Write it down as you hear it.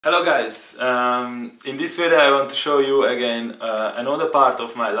Hello guys, in this video I want to show you again another part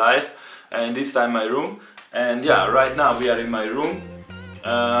of my life, and this time my room. And yeah, right now we are in my room.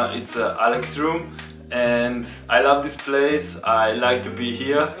 It's Alex's room and I love this place. I like to be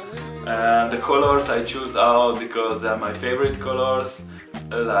here. The colors I choose out because they are my favorite colors,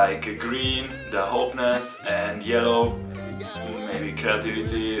 like green, the hopeness, and yellow, maybe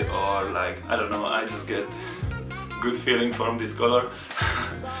creativity, or like, I don't know, I just get good feeling from this color.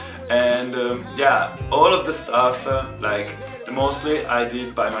 And yeah, all of the stuff like mostly I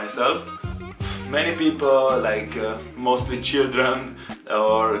did by myself. Many people, like mostly children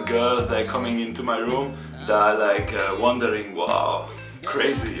or girls, they're coming into my room, they're like wondering, wow,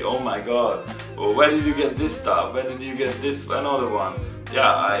 crazy, oh my god, well, where did you get this stuff, where did you get this another one?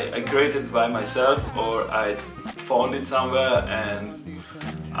 Yeah, I created it by myself, or I found it somewhere and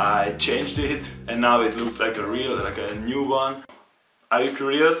I changed it, and now it looks like a new one. Are you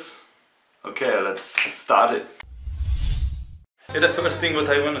curious? Okay, let's start it. Yeah, the first thing what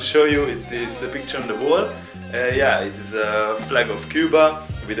I want to show you is this picture on the wall. Yeah, it is a flag of Cuba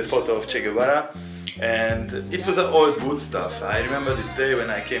with a photo of Che Guevara, and it was an old wood stuff. I remember this day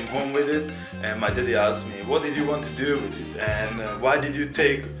when I came home with it, and my daddy asked me, what did you want to do with it, and why did you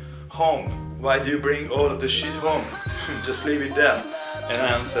take home? Why do you bring all of the shit home? Just leave it there. And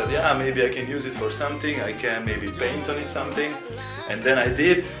I answered, yeah, maybe I can use it for something, I can maybe paint on it something. And then I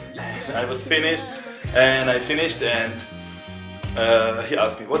did, I was finished, and I finished, and he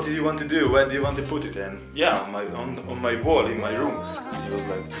asked me, what did you want to do, where do you want to put it? And yeah, on my wall in my room. He was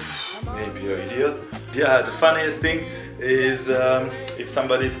like, maybe you're an idiot. Yeah, the funniest thing is if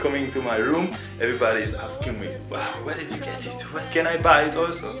somebody is coming to my room, everybody is asking me, wow, where did you get it? Where can I buy it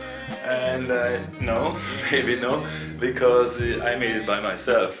also? And no, maybe no, because I made it by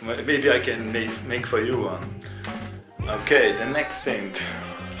myself. Maybe I can make for you one. Okay, the next thing.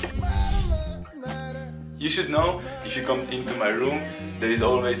 You should know, if you come into my room, there is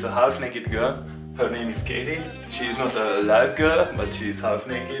always a half-naked girl. Her name is Katie. She is not a live girl, but she is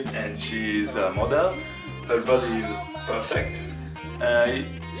half-naked and she is a model. Her body is perfect.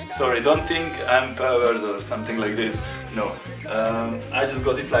 Sorry, don't think I'm perverse or something like this. No, I just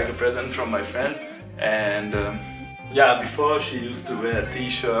got it like a present from my friend. And yeah, before she used to wear a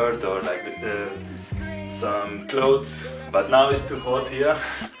t-shirt or like some clothes, but now it's too hot here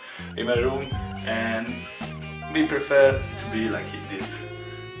in my room, and we prefer to be like this.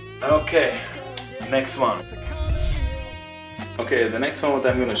 Okay, next one. Okay, the next one what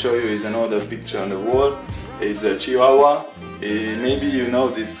I'm gonna show you is another picture on the wall. It's a Chihuahua. Maybe you know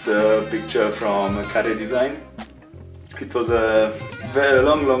this picture from Carre Design. It was a very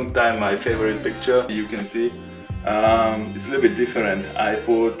long time my favorite picture. You can see it's a little bit different. I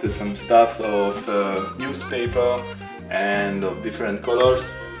put some stuff of newspaper and of different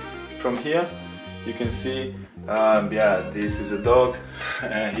colors. From here you can see, yeah, this is a dog,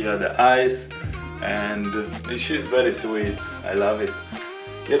 here are the eyes, and she's very sweet. I love it.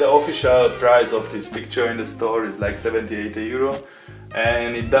 Yeah, the official price of this picture in the store is like 70-80 euro,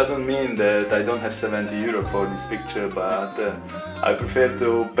 and it doesn't mean that I don't have 70 euro for this picture, but I prefer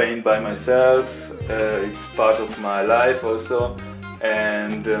to paint by myself. It's part of my life also,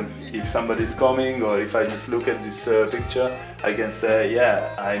 and if somebody's coming, or if I just look at this picture, I can say,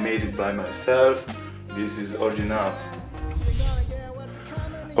 yeah, I made it by myself, this is original.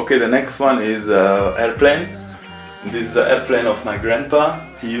 Okay, the next one is airplane. This is the airplane of my grandpa.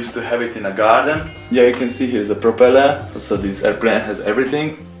 He used to have it in a garden. Yeah, you can see here's a propeller, so this airplane has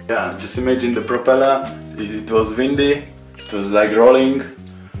everything. Yeah, just imagine the propeller. It was windy, it was like rolling.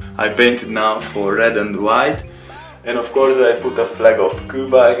 I painted now for red and white. And of course I put a flag of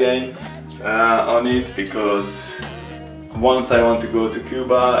Cuba again on it, because once I want to go to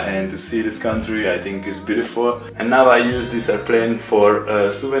Cuba and to see this country, I think it's beautiful. And now I use this airplane for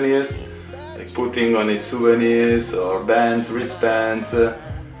souvenirs, like putting on it souvenirs or bands, wristbands,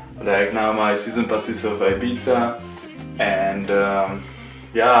 like now my season passes of Ibiza, and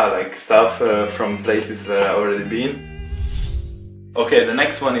yeah, like stuff from places where I've already been. Okay, the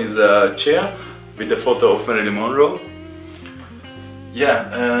next one is a chair with the photo of Marilyn Monroe.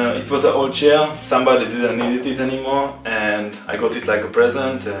 Yeah, it was an old chair, somebody didn't need it anymore, and I got it like a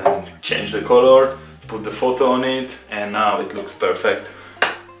present and changed the color, put the photo on it, and now it looks perfect.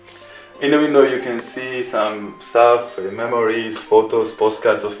 In the window you can see some stuff, memories, photos,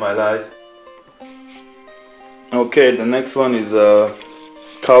 postcards of my life. Okay, the next one is a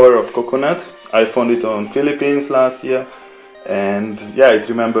cover of coconut. I found it on Philippines last year. And yeah, it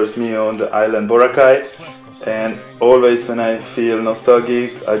remembers me on the island Boracay, and always when I feel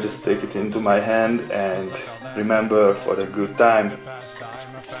nostalgic I just take it into my hand and remember for a good time.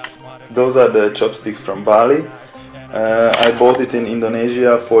 Those are the chopsticks from Bali. I bought it in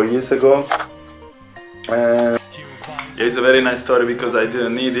Indonesia 4 years ago. It's a very nice story because I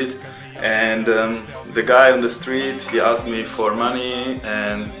didn't need it, and the guy on the street, he asked me for money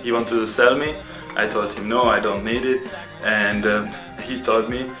and he wanted to sell me. I told him no, I don't need it, and he told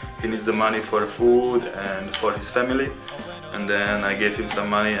me he needs the money for food and for his family, and then I gave him some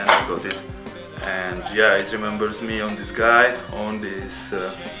money and I got it. And yeah, it remembers me on this guy on this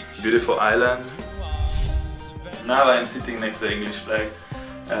beautiful island. Now I am sitting next to the English flag.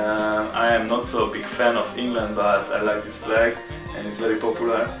 I am not so big fan of England, but I like this flag and it's very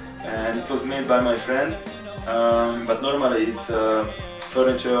popular, and it was made by my friend, but normally it's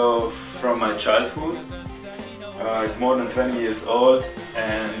furniture from my childhood. It's more than 20 years old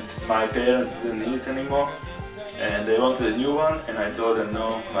and my parents didn't need it anymore and they wanted a new one, and I told them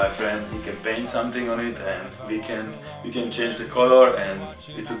no, my friend, he can paint something on it and we can change the color and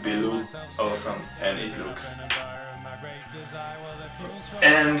it would be look awesome, and it looks.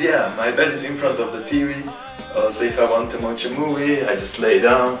 And yeah, my bed is in front of the TV, so if I want to watch a movie, I just lay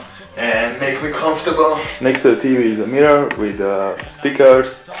down and make me comfortable. Next to the TV is a mirror with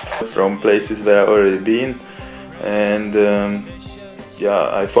stickers from places where I've already been, and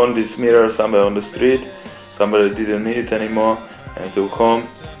yeah, I found this mirror somewhere on the street. Somebody didn't need it anymore and I took home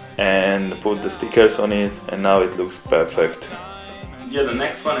and put the stickers on it, and now it looks perfect. Yeah, the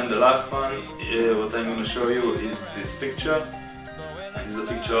next one and the last one, what I'm going to show you is this picture. This is a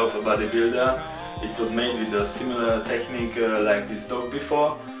picture of a bodybuilder. It was made with a similar technique like this dog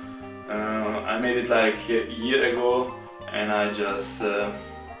before. I made it like a year ago and I just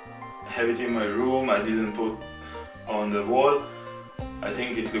have it in my room. I didn't put on the wall. I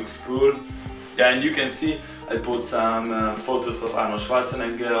think it looks cool. Yeah, and you can see I put some photos of Arnold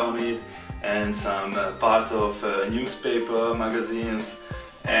Schwarzenegger on it and some part of newspaper, magazines,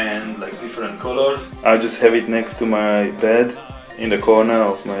 and like different colors. I just have it next to my bed in the corner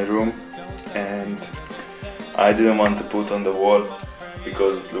of my room, and I didn't want to put on the wall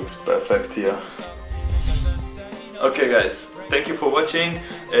because it looks perfect here. Okay guys, thank you for watching.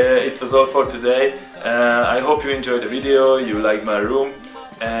 It was all for today. I hope you enjoyed the video, you liked my room,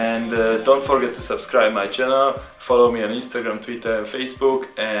 and don't forget to subscribe my channel, follow me on Instagram, Twitter and Facebook,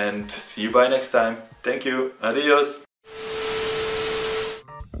 and see you by next time. Thank you, adios!